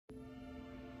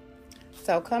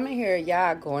So coming here,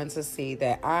 y'all going to see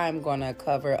that I'm going to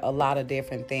cover a lot of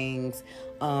different things.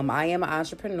 I am an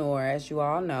entrepreneur, as you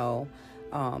all know.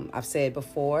 I've said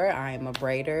before, I am a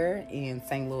braider in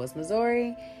St. Louis,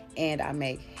 Missouri, and I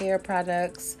make hair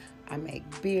products. I make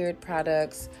beard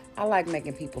products. I like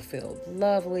making people feel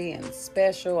lovely and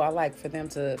special. I like for them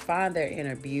to find their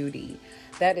inner beauty.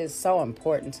 That is so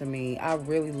important to me. I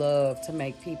really love to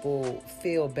make people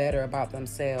feel better about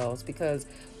themselves because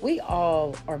we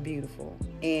all are beautiful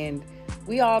and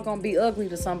we all gonna be ugly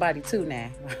to somebody too now.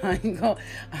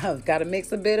 I've got to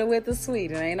mix a bitter with the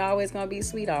sweet. It ain't always gonna be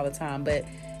sweet all the time, but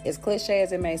as cliche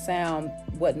as it may sound,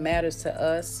 what matters to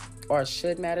us or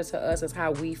should matter to us is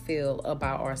how we feel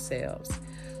about ourselves.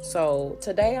 So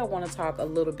today I want to talk a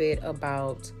little bit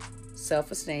about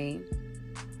self-esteem,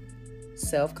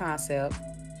 self-concept,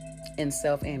 and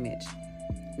self-image.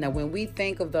 Now, when we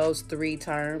think of those three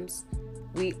terms,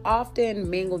 we often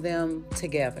mingle them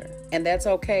together, and that's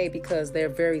okay because they're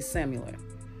very similar.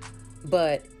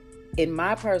 But in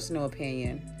my personal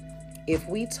opinion, if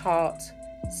we taught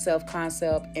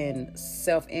self-concept and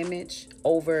self-image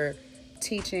over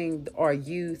teaching our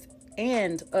youth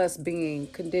and us being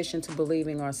conditioned to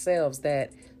believing ourselves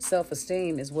that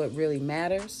self-esteem is what really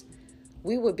matters,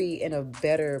 we would be in a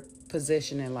better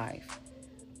position in life.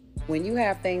 When you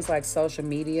have things like social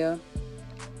media,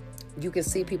 you can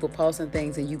see people posting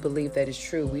things and you believe that it's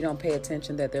true. We don't pay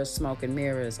attention that there's smoke and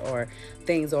mirrors or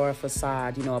things are a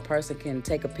facade. You know, a person can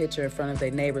take a picture in front of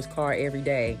their neighbor's car every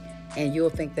day and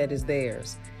you'll think that is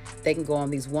theirs. They can go on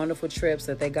these wonderful trips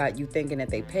that they got you thinking that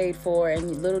they paid for,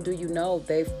 and little do you know,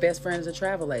 their best friend is a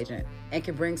travel agent and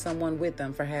can bring someone with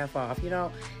them for half off. You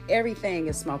know, everything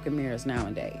is smoke and mirrors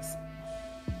nowadays.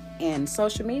 And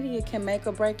social media can make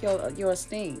or break your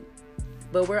esteem.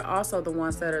 But we're also the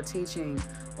ones that are teaching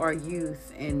our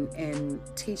youth and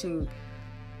teaching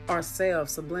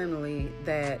ourselves subliminally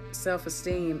that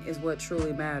self-esteem is what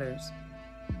truly matters.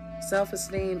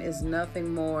 Self-esteem is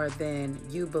nothing more than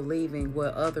you believing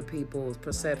what other people's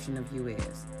perception of you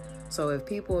is. So if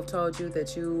people have told you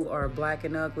that you are black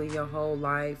and ugly your whole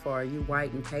life, or you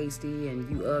white and pasty and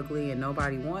you ugly and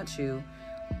nobody wants you,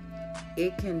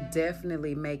 it can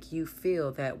definitely make you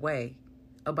feel that way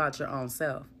about your own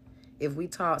self. If we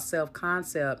taught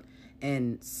self-concept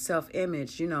and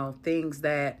self-image, you know, things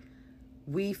that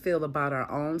we feel about our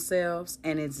own selves,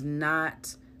 and it's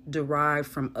not derived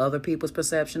from other people's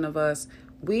perception of us,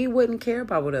 we wouldn't care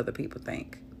about what other people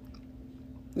think.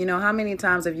 You know, how many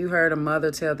times have you heard a mother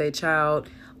tell their child,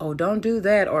 oh, don't do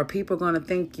that, or people are going to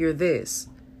think you're this?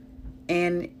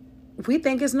 And we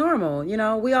think it's normal. You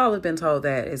know, we all have been told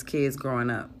that as kids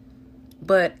growing up.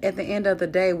 But at the end of the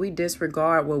day, we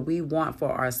disregard what we want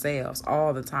for ourselves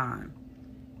all the time.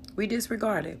 We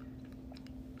disregard it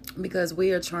because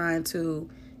we are trying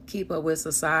to keep up with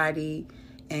society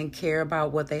and care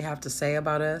about what they have to say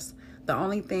about us. The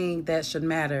only thing that should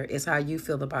matter is how you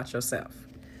feel about yourself.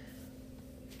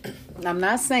 I'm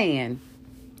not saying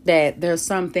that there's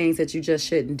some things that you just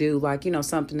shouldn't do, like, you know,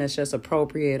 something that's just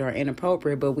appropriate or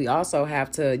inappropriate, but we also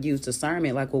have to use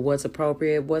discernment, like, well, what's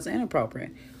appropriate, what's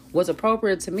inappropriate. What's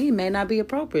appropriate to me may not be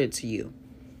appropriate to you.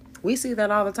 We see that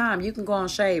all the time. You can go on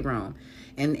Shade Room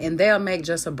and they'll make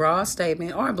just a broad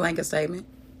statement or a blanket statement,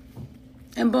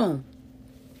 and boom.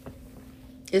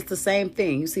 It's the same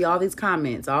thing. You see all these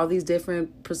comments, all these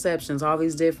different perceptions, all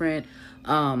these different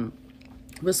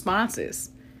responses.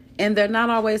 And they're not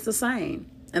always the same.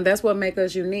 And that's what makes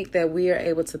us unique, that we are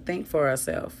able to think for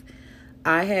ourselves.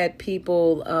 I had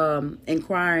people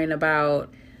inquiring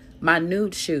about my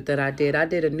nude shoot that I did. I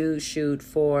did a nude shoot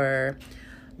for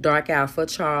Dark Alpha,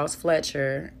 Charles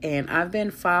Fletcher. And I've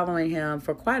been following him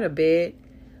for quite a bit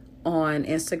on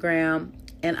Instagram.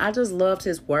 And I just loved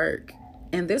his work.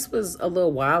 And this was a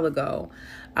little while ago.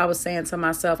 I was saying to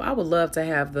myself, I would love to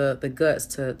have the guts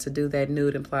to do that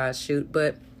nude implied shoot.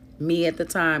 But me at the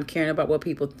time, caring about what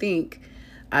people think,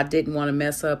 I didn't want to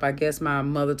mess up, I guess, my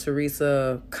Mother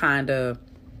Teresa kind of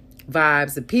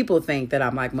vibes. That people think that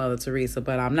I'm like Mother Teresa,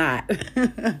 but I'm not.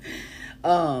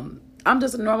 I'm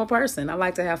just a normal person. I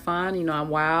like to have fun. You know, I'm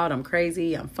wild, I'm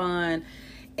crazy, I'm fun.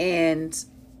 And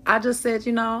I just said,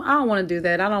 you know, I don't want to do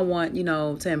that. I don't want, you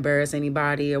know, to embarrass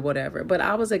anybody or whatever. But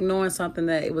I was ignoring something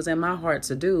that it was in my heart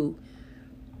to do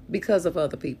because of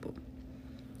other people.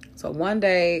 So one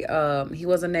day he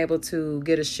wasn't able to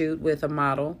get a shoot with a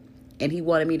model and he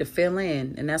wanted me to fill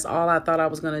in. And that's all I thought I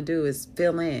was going to do is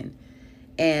fill in.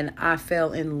 And I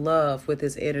fell in love with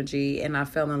his energy and I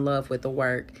fell in love with the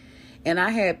work. And I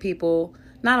had people,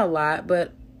 not a lot,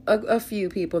 but a few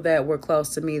people that were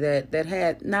close to me that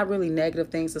had not really negative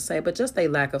things to say, but just a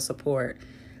lack of support.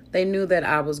 They knew that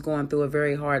I was going through a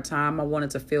very hard time. I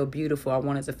wanted to feel beautiful. I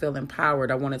wanted to feel empowered.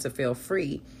 I wanted to feel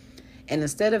free. And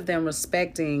instead of them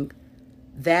respecting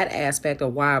that aspect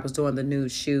of why I was doing the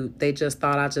nude shoot, they just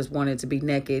thought I just wanted to be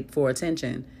naked for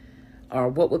attention. Or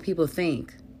what would people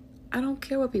think? I don't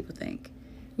care what people think,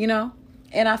 you know?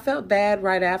 And I felt bad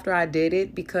right after I did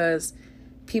it because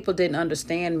people didn't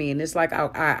understand me. And it's like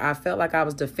I felt like I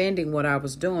was defending what I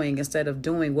was doing instead of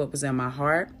doing what was in my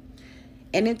heart.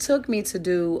 And it took me to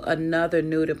do another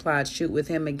nude implied shoot with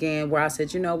him again, where I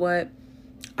said, you know what?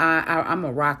 I'm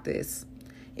going to rock this.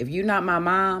 If you're not my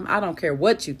mom, I don't care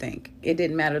what you think. It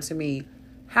didn't matter to me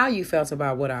how you felt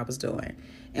about what I was doing.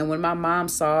 And when my mom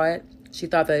saw it, she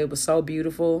thought that it was so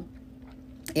beautiful.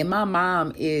 And my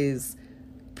mom is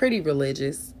pretty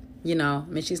religious, you know. I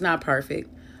mean, she's not perfect,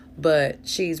 but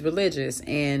she's religious.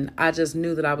 And I just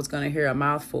knew that I was going to hear a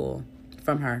mouthful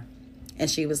from her.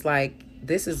 And she was like,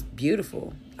 this is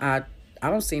beautiful. I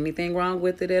don't see anything wrong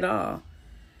with it at all.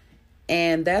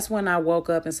 And that's when I woke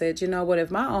up and said, you know what,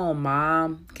 if my own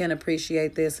mom can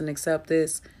appreciate this and accept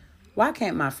this, why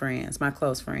can't my friends, my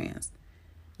close friends,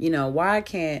 you know, why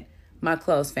can't my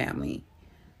close family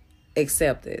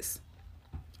accept this?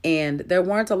 And there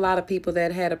weren't a lot of people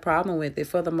that had a problem with it.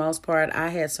 For the most part, I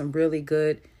had some really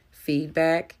good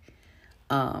feedback.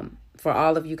 For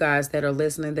all of you guys that are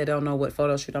listening that don't know what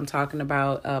photo shoot I'm talking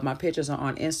about, my pictures are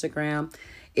on Instagram.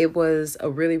 It was a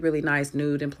really, really nice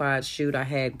nude implied shoot. I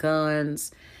had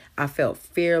guns. I felt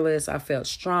fearless. I felt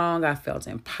strong. I felt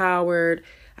empowered.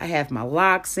 I had my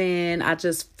locks in. I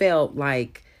just felt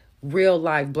like real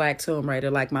life Black Tomb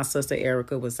Raider, like my sister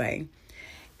Erica would say.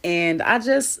 And I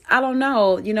don't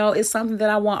know, you know, it's something that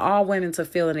I want all women to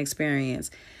feel and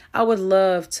experience. I would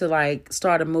love to like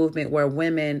start a movement where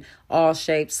women, all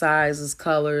shapes, sizes,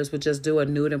 colors, would just do a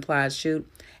nude implied shoot.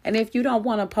 And if you don't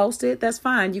want to post it, that's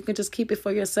fine. You can just keep it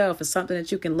for yourself. It's something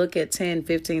that you can look at 10,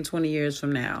 15, 20 years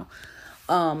from now.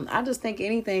 I just think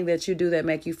anything that you do that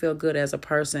make you feel good as a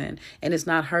person and it's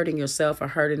not hurting yourself or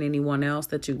hurting anyone else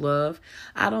that you love,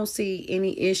 I don't see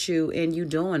any issue in you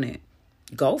doing it.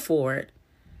 Go for it.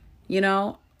 You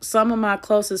know, some of my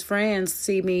closest friends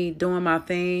see me doing my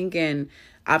thing and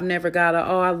I've never got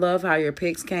I love how your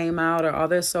pics came out, or, oh,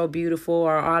 they're so beautiful,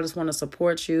 or, oh, I just want to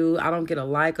support you. I don't get a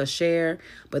like or share.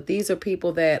 But these are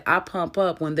people that I pump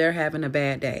up when they're having a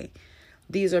bad day.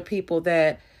 These are people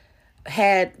that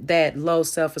had that low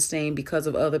self-esteem because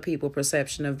of other people's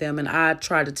perception of them. And I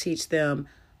try to teach them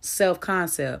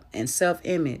self-concept and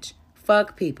self-image.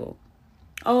 Fuck people.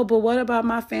 Oh, but what about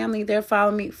my family? They're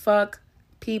following me. Fuck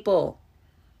people.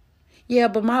 Yeah,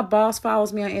 but my boss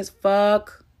follows me on Instagram.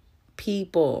 Fuck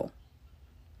people.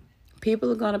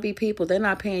 People are going to be people. They're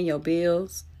not paying your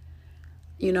bills.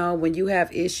 You know, when you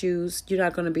have issues, you're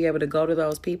not going to be able to go to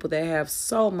those people that have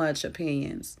so much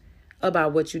opinions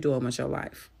about what you're doing with your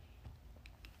life.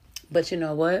 But you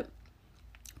know what?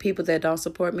 People that don't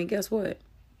support me, guess what?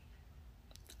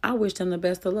 I wish them the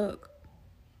best of luck.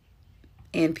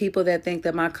 And people that think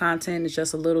that my content is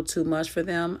just a little too much for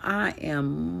them, I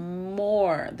am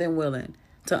more than willing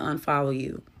to unfollow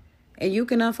you. And you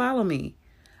can unfollow me.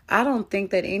 I don't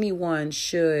think that anyone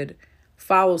should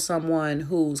follow someone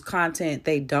whose content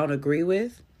they don't agree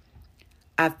with.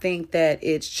 I think that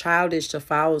it's childish to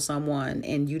follow someone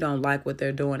and you don't like what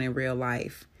they're doing in real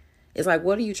life. It's like,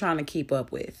 what are you trying to keep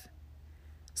up with?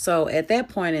 So at that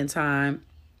point in time,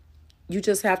 you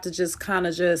just have to just kind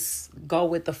of just go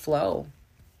with the flow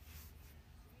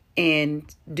and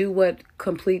do what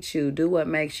completes you, do what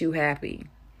makes you happy.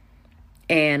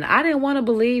 And I didn't want to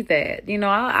believe that. You know,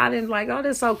 I didn't like, oh,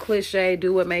 that's so cliche,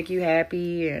 do what make you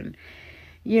happy. And,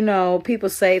 you know, people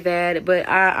say that, but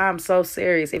I'm so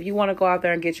serious. If you want to go out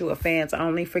there and get you a fans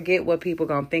only, forget what people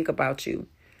going to think about you.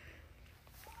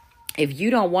 If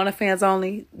you don't want a fans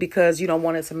only because you don't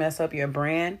want it to mess up your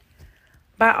brand,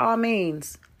 by all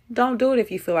means, don't do it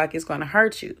if you feel like it's going to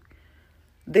hurt you.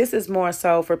 This is more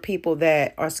so for people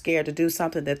that are scared to do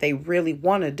something that they really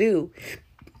want to do,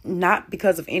 not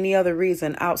because of any other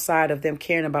reason outside of them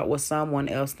caring about what someone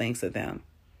else thinks of them.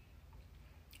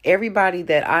 Everybody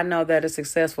that I know that is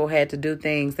successful had to do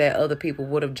things that other people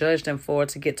would have judged them for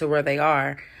to get to where they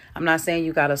are. I'm not saying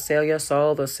you got to sell your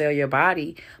soul or sell your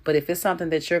body, but if it's something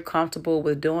that you're comfortable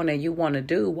with doing and you want to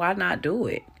do, why not do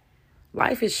it?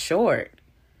 Life is short.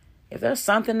 If there's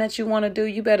something that you want to do,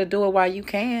 you better do it while you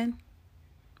can.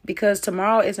 Because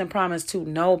tomorrow isn't promised to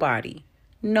nobody.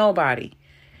 Nobody.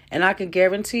 And I can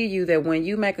guarantee you that when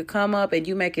you make a come up and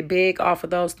you make it big off of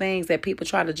those things that people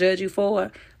try to judge you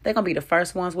for, they're going to be the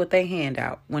first ones with their hand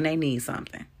out when they need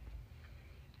something.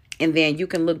 And then you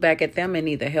can look back at them and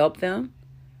either help them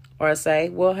or say,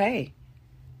 well, hey,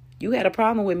 You had a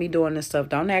problem with me doing this stuff.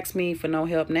 Don't ask me for no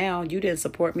help now. You didn't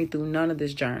support me through none of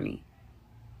this journey.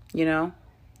 You know?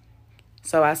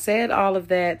 So I said all of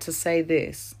that to say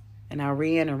this, and I'll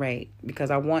reiterate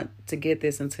because I want to get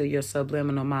this into your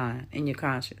subliminal mind and your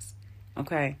conscious.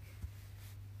 Okay?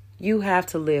 You have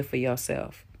to live for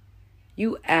yourself.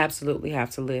 You absolutely have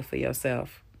to live for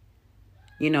yourself.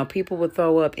 You know, people will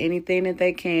throw up anything that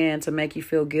they can to make you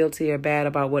feel guilty or bad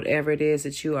about whatever it is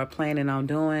that you are planning on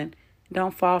doing.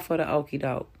 Don't fall for the okie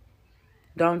doke.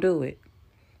 Don't do it.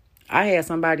 I had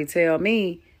somebody tell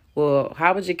me, well,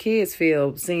 how would your kids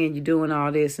feel seeing you doing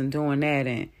all this and doing that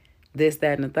and this,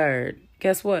 that, and the third?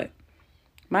 Guess what?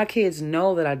 My kids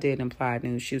know that I did implied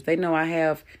nude shoots. They know I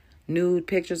have nude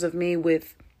pictures of me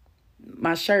with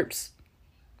my shirts.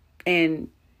 And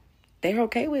they're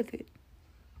okay with it.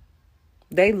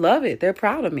 They love it. They're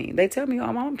proud of me. They tell me, oh,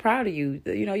 I'm proud of you.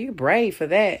 You know, you're brave for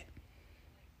that.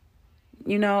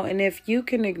 You know, and if you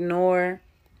can ignore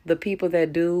the people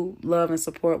that do love and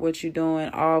support what you're doing,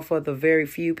 all for the very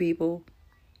few people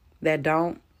that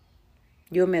don't,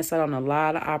 you'll miss out on a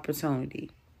lot of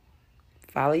opportunity.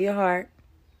 Follow your heart.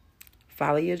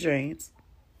 Follow your dreams.